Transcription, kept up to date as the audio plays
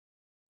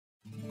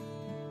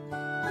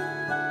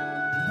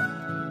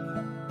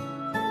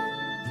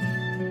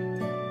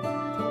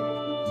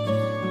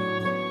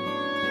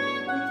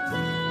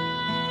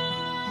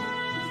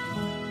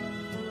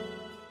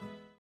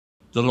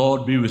The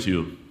Lord be with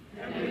you.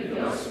 And with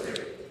your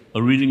spirit.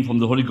 A reading from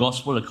the Holy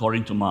Gospel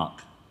according to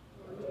Mark.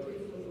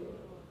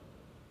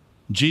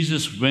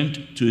 Jesus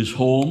went to his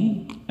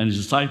home, and his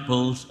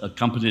disciples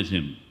accompanied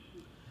him.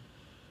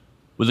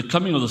 With the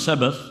coming of the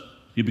Sabbath,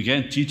 he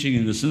began teaching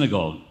in the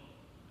synagogue,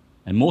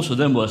 and most of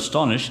them were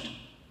astonished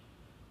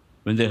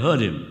when they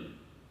heard him.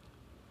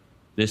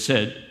 They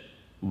said,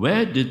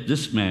 "Where did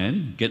this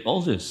man get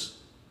all this?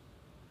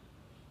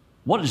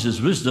 What is his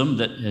wisdom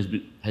that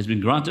has been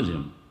granted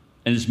him,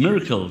 and his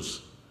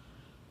miracles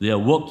they are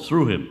worked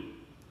through him?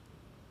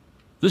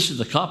 This is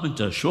the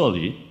carpenter,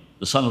 surely,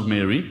 the son of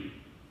Mary,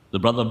 the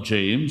brother of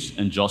James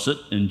and Joseph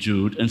and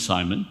Jude and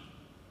Simon.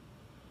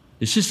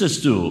 His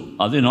sisters too,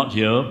 are they not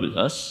here with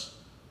us?"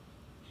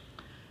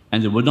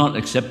 And they would not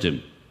accept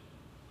him.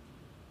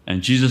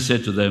 And Jesus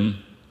said to them,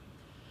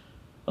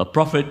 "A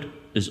prophet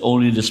is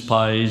only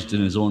despised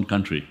in his own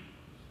country,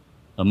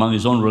 among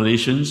his own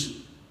relations,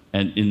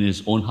 and in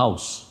his own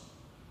house."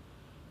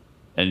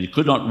 And he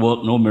could not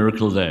work no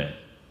miracle there,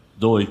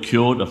 though he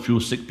cured a few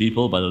sick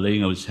people by the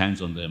laying of his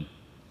hands on them.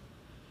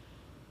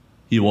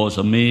 He was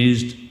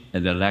amazed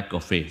at their lack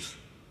of faith.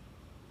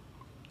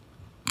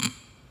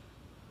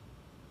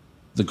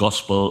 The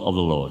Gospel of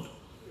the Lord.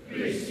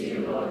 Praise to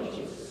you, Lord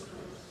Jesus Christ.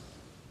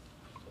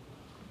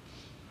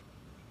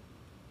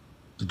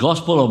 The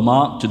Gospel of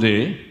Mark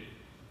today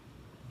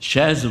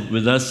shares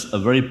with us a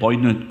very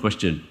poignant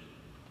question.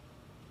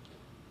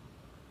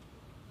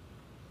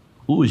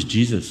 Who is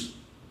Jesus?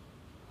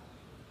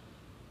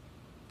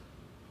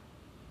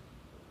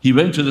 He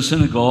went to the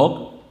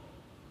synagogue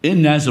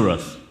in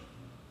Nazareth,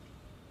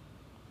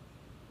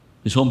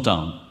 his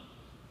hometown,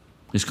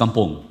 his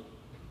kampong.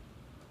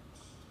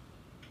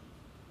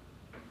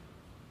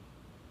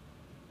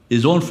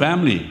 His own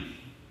family,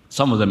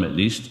 some of them at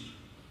least,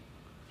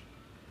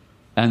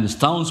 and his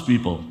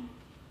townspeople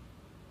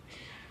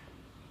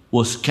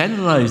were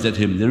scandalized at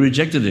him. They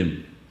rejected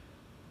him.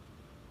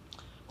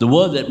 The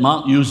word that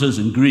Mark uses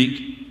in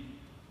Greek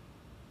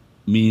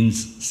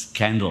means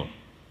scandal.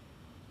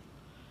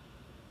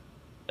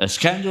 A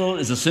scandal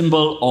is a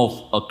symbol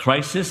of a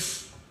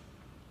crisis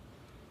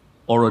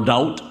or a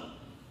doubt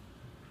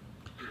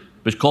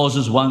which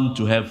causes one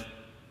to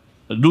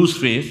lose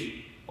faith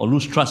or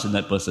lose trust in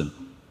that person.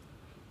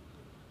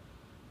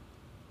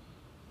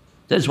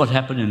 That is what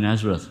happened in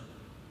Nazareth.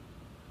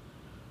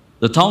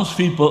 The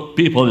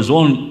townspeople, his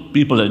own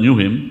people that knew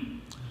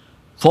him,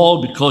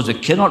 fall because they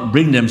cannot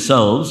bring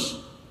themselves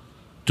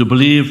to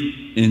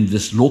believe in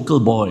this local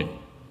boy,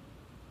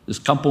 this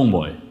kampong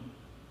boy,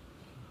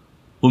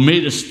 who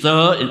made a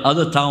stir in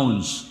other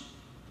towns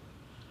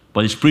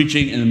by his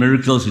preaching and the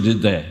miracles he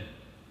did there.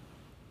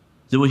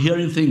 They were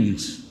hearing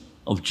things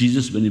of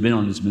Jesus when he went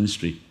on his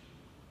ministry.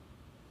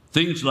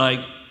 Things like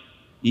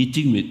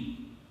eating with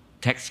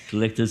tax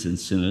collectors and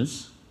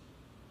sinners.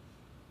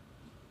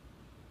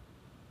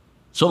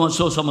 So much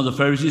so, some of the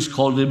Pharisees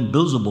called him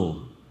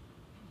Beelzebul,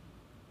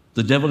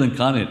 the devil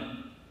incarnate.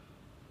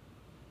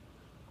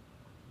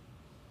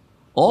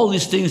 All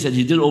these things that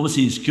he did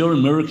overseas,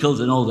 curing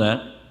miracles and all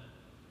that,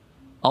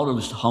 out of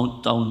his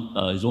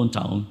own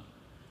town,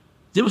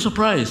 they were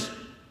surprised.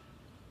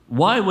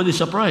 Why were they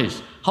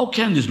surprised? How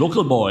can this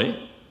local boy,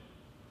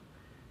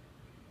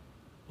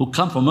 who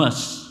come from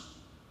us,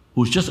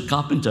 who's just a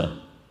carpenter,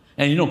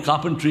 and you know,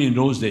 carpentry in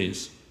those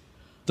days,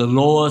 the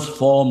lowest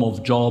form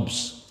of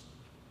jobs,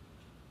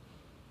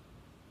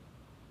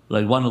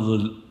 like one of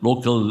the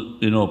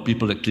local,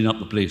 people that clean up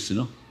the place,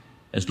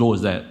 as low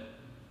as that.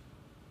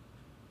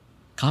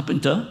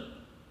 Carpenter,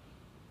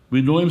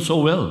 we know him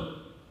so well.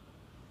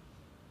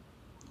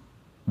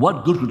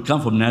 What good could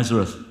come from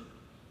Nazareth?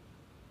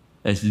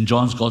 As in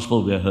John's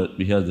Gospel,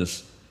 we hear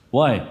this.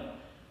 Why?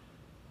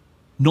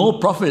 No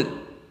prophet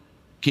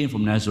came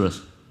from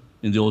Nazareth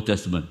in the Old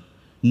Testament.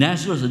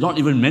 Nazareth is not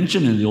even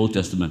mentioned in the Old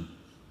Testament,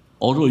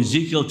 although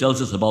Ezekiel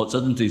tells us about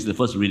certain things in the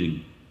first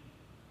reading.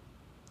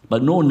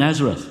 But no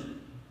Nazareth.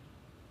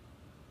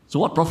 So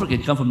what prophet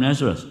can come from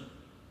Nazareth?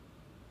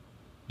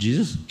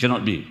 Jesus?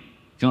 Cannot be.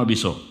 Cannot be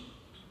so.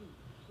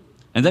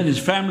 And then his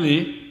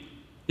family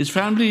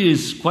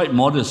is quite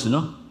modest,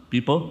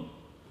 people.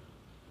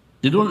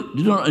 They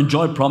don't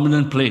enjoy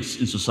prominent place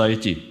in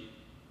society.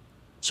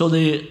 So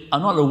they are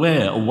not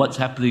aware of what's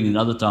happening in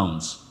other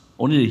towns.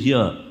 Only they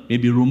hear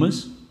maybe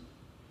rumors.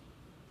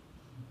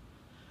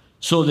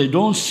 So they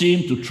don't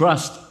seem to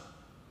trust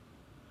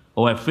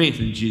or have faith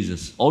in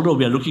Jesus. Although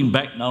we are looking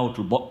back now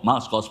to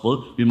Mark's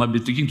Gospel, we might be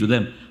thinking to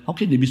them, how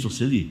can they be so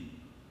silly?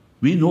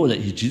 We know that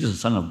he's Jesus, the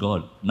Son of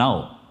God,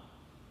 now.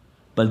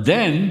 But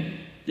then,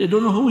 they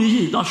don't know who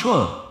he is, not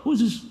sure. Who is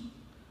this?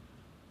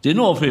 They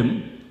know of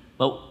him,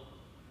 but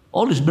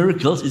all his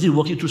miracles, is he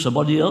working through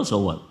somebody else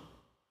or what?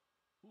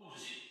 Who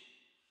is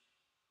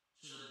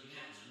he? So they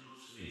began to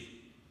lose faith.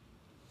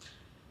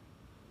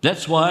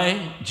 That's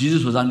why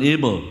Jesus was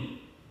unable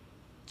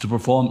to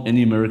perform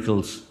any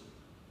miracles.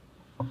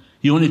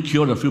 He only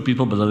cured a few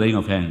people by the laying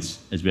of hands,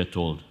 as we are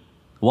told.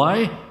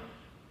 Why?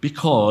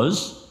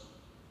 Because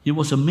he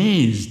was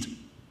amazed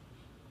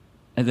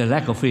at their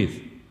lack of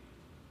faith.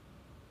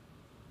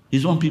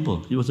 His own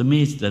people. He was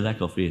amazed at their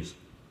lack of faith.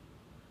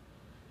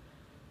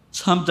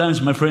 Sometimes,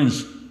 my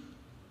friends,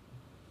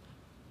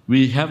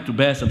 we have to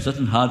bear some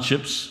certain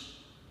hardships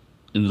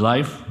in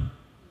life,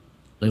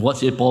 like what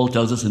St. Paul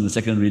tells us in the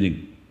second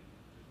reading.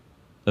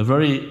 A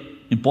very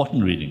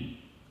important reading.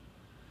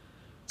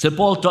 St.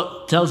 Paul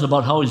tells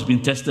about how he's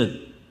been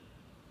tested.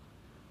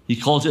 He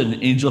calls it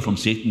an angel from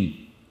Satan,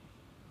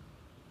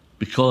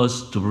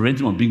 because to prevent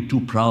him from being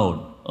too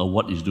proud of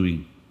what he's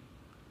doing,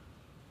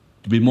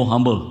 to be more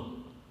humble.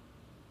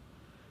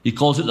 He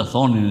calls it a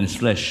thorn in his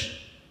flesh.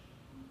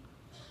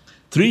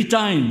 3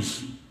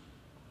 times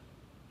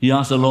he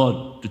asked the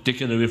Lord to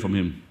take it away from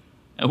him.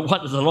 And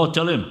what does the Lord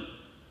tell him?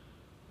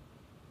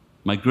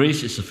 My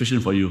grace is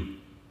sufficient for you.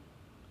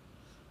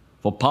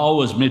 For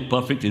power is made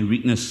perfect in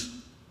weakness.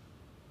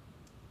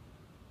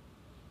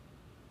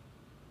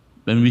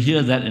 When we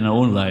hear that in our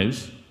own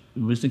lives,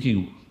 we're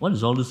thinking, what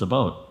is all this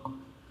about?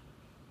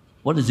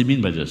 What does he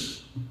mean by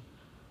this?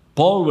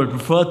 Paul would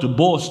prefer to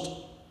boast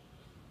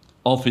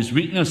of his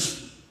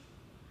weakness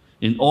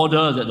in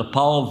order that the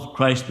power of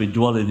Christ may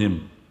dwell in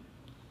him.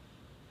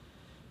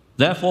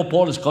 Therefore,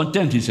 Paul is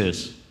content, he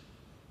says,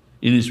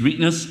 in his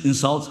weakness,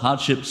 insults,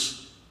 hardships,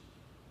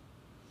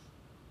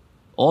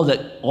 all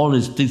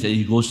these things that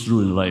he goes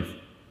through in life.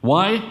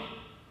 Why?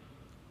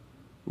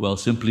 Well,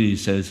 simply, he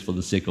says, for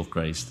the sake of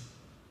Christ.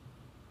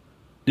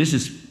 This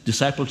is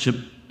discipleship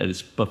at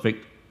its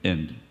perfect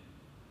end.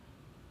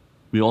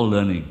 We're all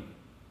learning.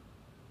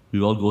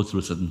 We all go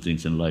through certain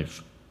things in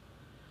life.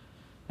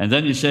 And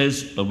then he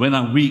says, but when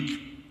I'm weak,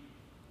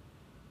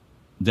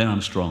 then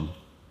I'm strong.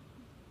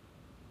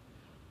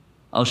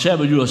 I'll share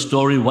with you a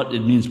story, what it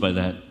means by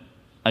that.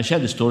 I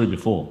shared this story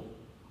before.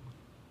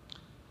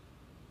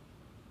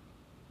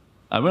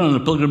 I went on a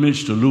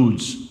pilgrimage to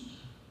Lourdes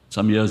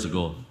some years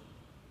ago.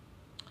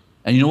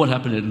 And you know what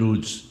happened at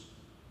Lourdes?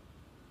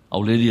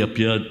 Our Lady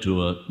appeared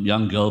to a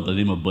young girl by the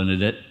name of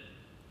Bernadette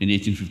in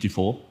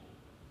 1854.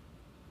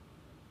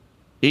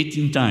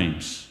 18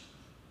 times.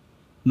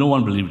 No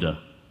one believed her.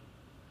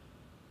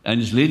 And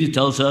this lady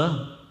tells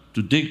her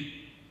to dig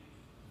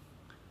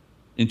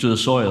into the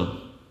soil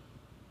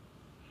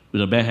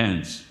with her bare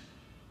hands.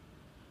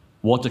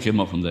 Water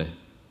came up from there.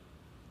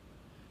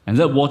 And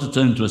that water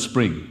turned into a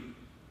spring.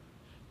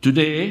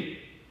 Today,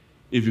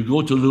 if you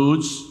go to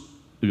Lourdes,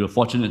 if you're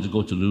fortunate to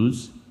go to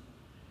Lourdes,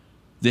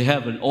 they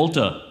have an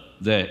altar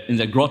there in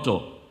the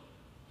grotto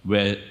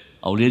where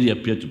Our Lady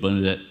appeared to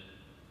Bernadette.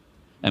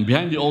 And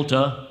behind the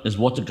altar, there's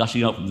water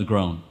gushing out from the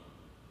ground.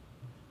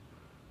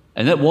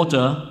 And that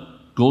water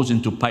goes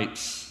into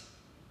pipes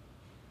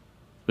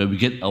where we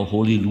get our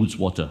holy Lourdes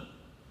water.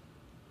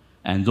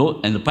 And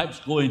the pipes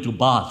go into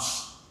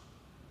baths.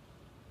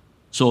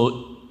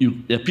 So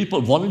there are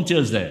people,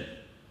 volunteers there,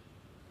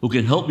 who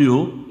can help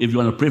you if you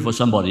want to pray for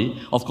somebody.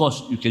 Of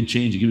course, you can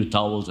change, give you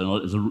towels and all.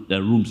 There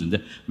are rooms in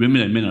there.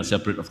 Women and men are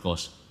separate, of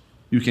course.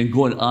 You can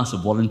go and ask a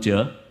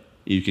volunteer.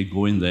 You can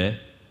go in there,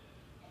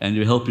 and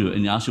they'll help you,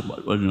 and they ask you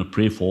what you want to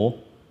pray for,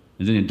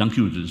 and then they dunk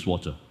you into this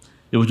water.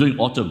 It was during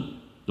autumn.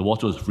 The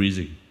water was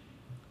freezing.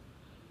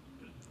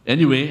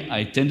 Anyway, I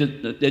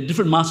attended. There are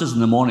different masses in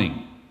the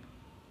morning.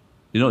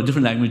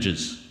 Different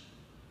languages.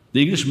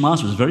 The English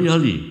mass was very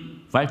early,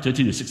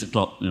 5:30 to 6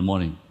 o'clock in the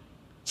morning.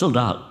 Still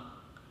dark.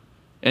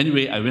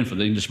 Anyway, I went for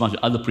the English mass with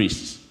other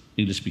priests,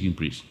 English-speaking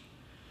priests.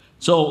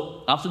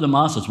 So after the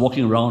mass, I was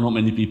walking around, not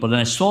many people, and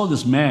I saw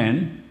this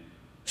man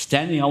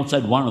standing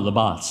outside one of the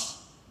baths.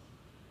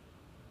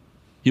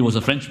 He was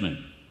a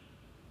Frenchman.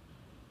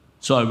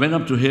 So I went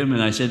up to him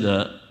and I said,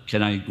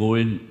 can I go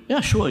in?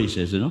 Yeah, sure, he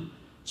says,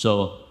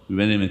 So we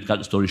went in and cut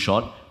the story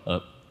short.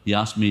 He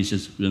asked me, he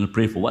says, we're going to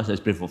pray for what? I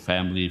said, pray for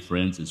family,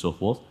 friends, and so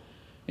forth.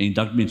 And he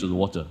dunked me into the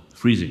water,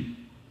 freezing.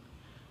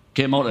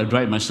 Came out, I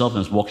dried myself, and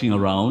I was walking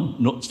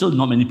around. Still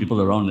not many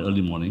people around in the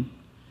early morning.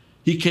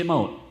 He came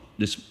out,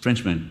 this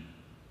Frenchman.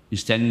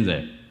 He's standing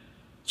there.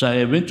 So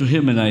I went to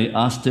him and I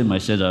asked him, I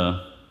said,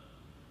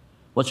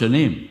 what's your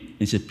name?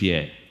 He said,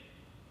 Pierre.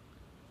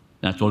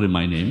 And I told him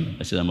my name.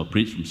 I said, I'm a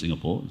priest from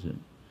Singapore. He said,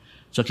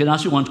 so can I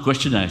ask you one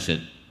question? I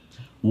said,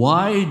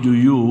 why do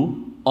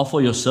you offer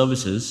your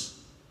services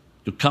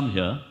to come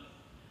here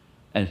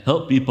and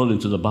help people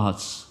into the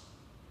baths?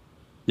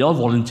 They're all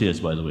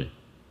volunteers, by the way.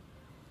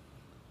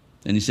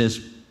 And he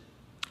says,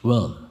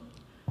 well,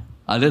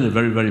 I led a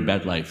very, very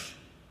bad life.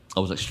 I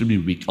was extremely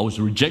weak. I was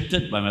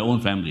rejected by my own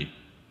family.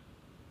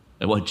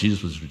 Like what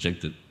Jesus was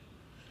rejected.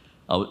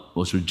 I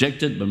was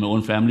rejected by my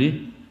own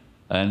family,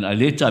 and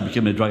later I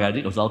became a drug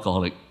addict. I was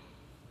alcoholic.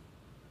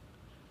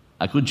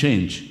 I couldn't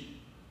change.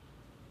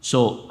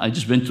 So I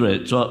just went through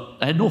it. So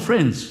I had no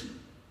friends.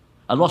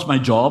 I lost my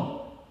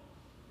job.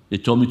 They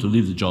told me to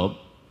leave the job.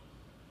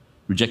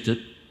 Rejected.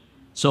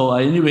 So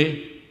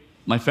anyway,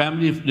 my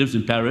family lives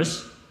in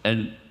Paris,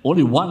 and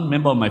only one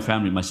member of my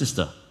family, my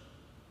sister,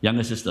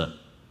 younger sister,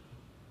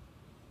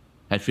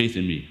 had faith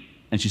in me.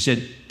 And she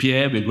said,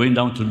 Pierre, we're going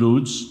down to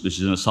Lourdes, which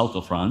is in the south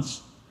of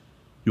France.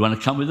 You want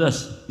to come with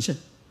us? He said,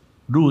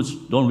 Lourdes,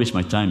 don't waste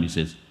my time, he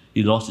says.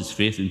 He lost his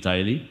faith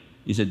entirely.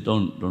 He said,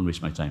 don't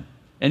waste my time.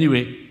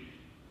 Anyway,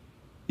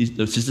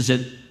 the sister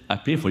said, I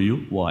pay for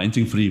you. Wow,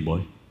 anything free,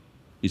 boy.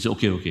 He said,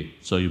 okay.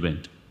 So he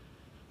went.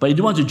 But he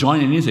didn't want to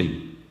join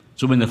anything.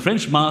 So when the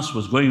French Mass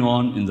was going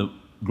on in the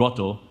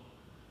grotto,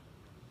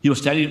 he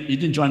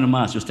didn't join the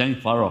Mass, he was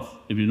standing far off,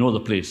 if you know the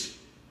place.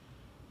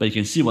 But you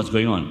can see what's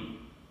going on.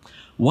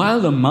 While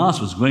the Mass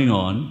was going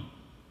on,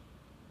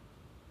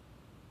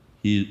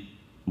 he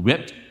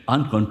wept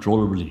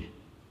uncontrollably.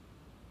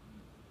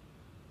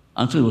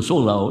 Until it was so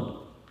loud,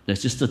 that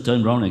sister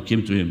turned around and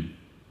came to him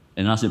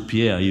and asked him,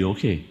 Pierre, are you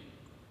okay?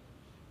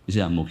 He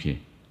said, I'm okay.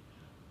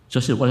 So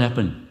I said, what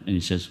happened? And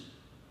he says,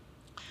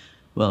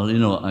 well,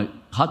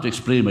 hard to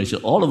explain, but he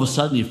said, all of a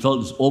sudden he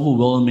felt this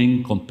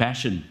overwhelming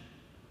compassion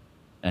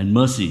and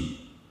mercy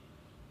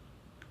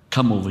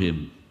come over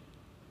him,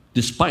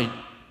 despite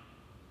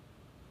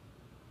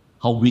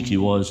how weak he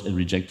was and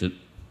rejected.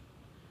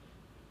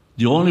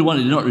 The only one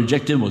that did not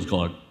reject him was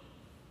God,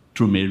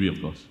 through Mary,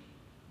 of course.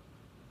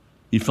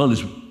 He felt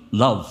his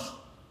love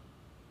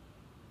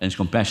and his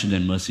compassion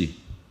and mercy.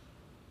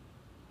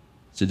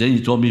 So then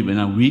he told me, when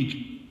I'm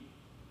weak,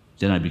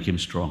 then I became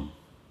strong.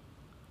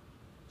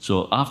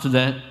 So after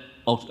that,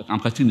 I'm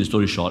cutting the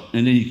story short,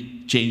 and then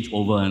he changed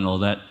over and all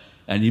that,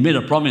 and he made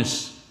a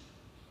promise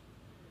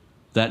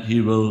that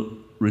he will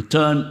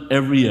return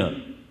every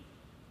year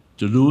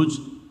to Lourdes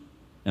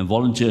and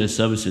volunteer his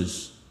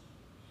services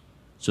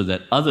so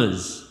that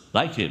others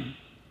like him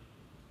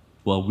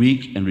who are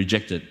weak and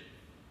rejected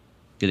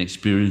can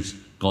experience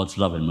God's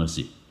love and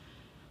mercy.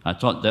 I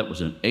thought that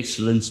was an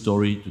excellent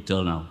story to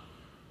tell now.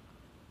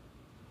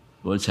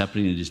 What's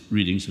happening in these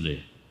readings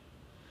today.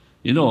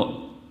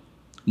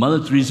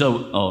 Mother Teresa,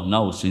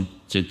 now St.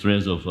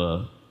 Teresa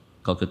of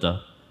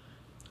Calcutta,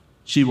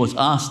 she was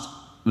asked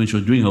when she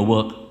was doing her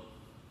work,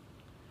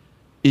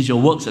 is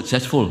your work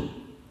successful?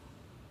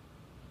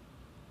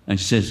 And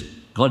she says,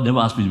 God never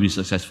asked me to be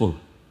successful.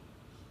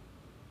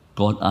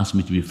 God asked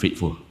me to be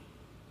faithful.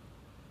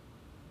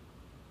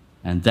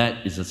 And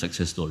that is a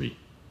success story.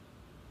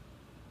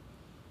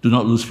 Do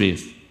not lose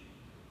faith.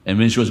 And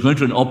when she was going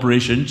through an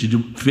operation, she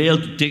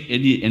failed to take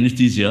any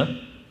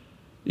anesthesia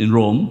in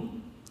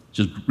Rome.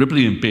 She was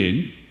crippling in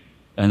pain.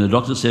 And the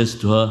doctor says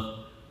to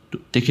her,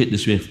 take it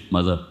this way,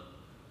 mother.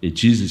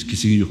 Jesus is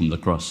kissing you from the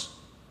cross.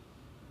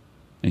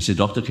 And she said,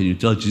 doctor, can you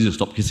tell Jesus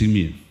stop kissing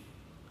me?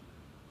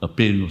 Her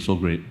pain was so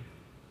great.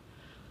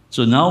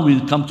 So now we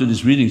come to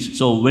these readings.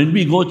 So when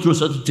we go through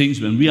certain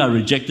things, when we are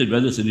rejected,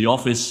 whether it's in the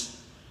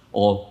office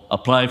or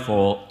apply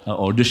for an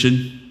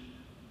audition,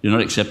 you're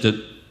not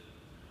accepted.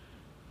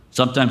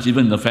 Sometimes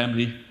even in the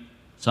family,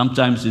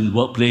 sometimes in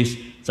workplace,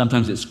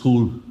 sometimes at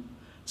school,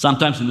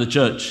 sometimes in the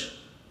church,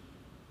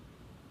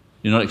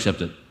 you're not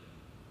accepted.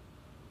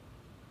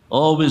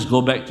 Always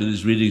go back to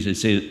these readings and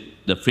say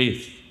the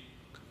faith.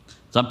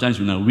 Sometimes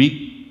when I'm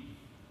weak,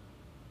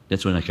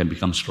 that's when I can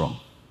become strong.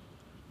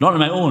 Not on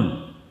my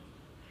own,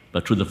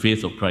 but through the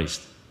faith of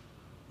Christ,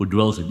 who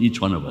dwells in each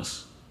one of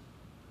us.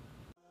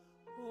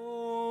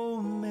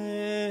 Oh,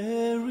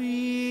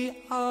 Mary,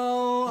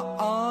 how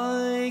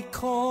I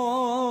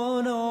call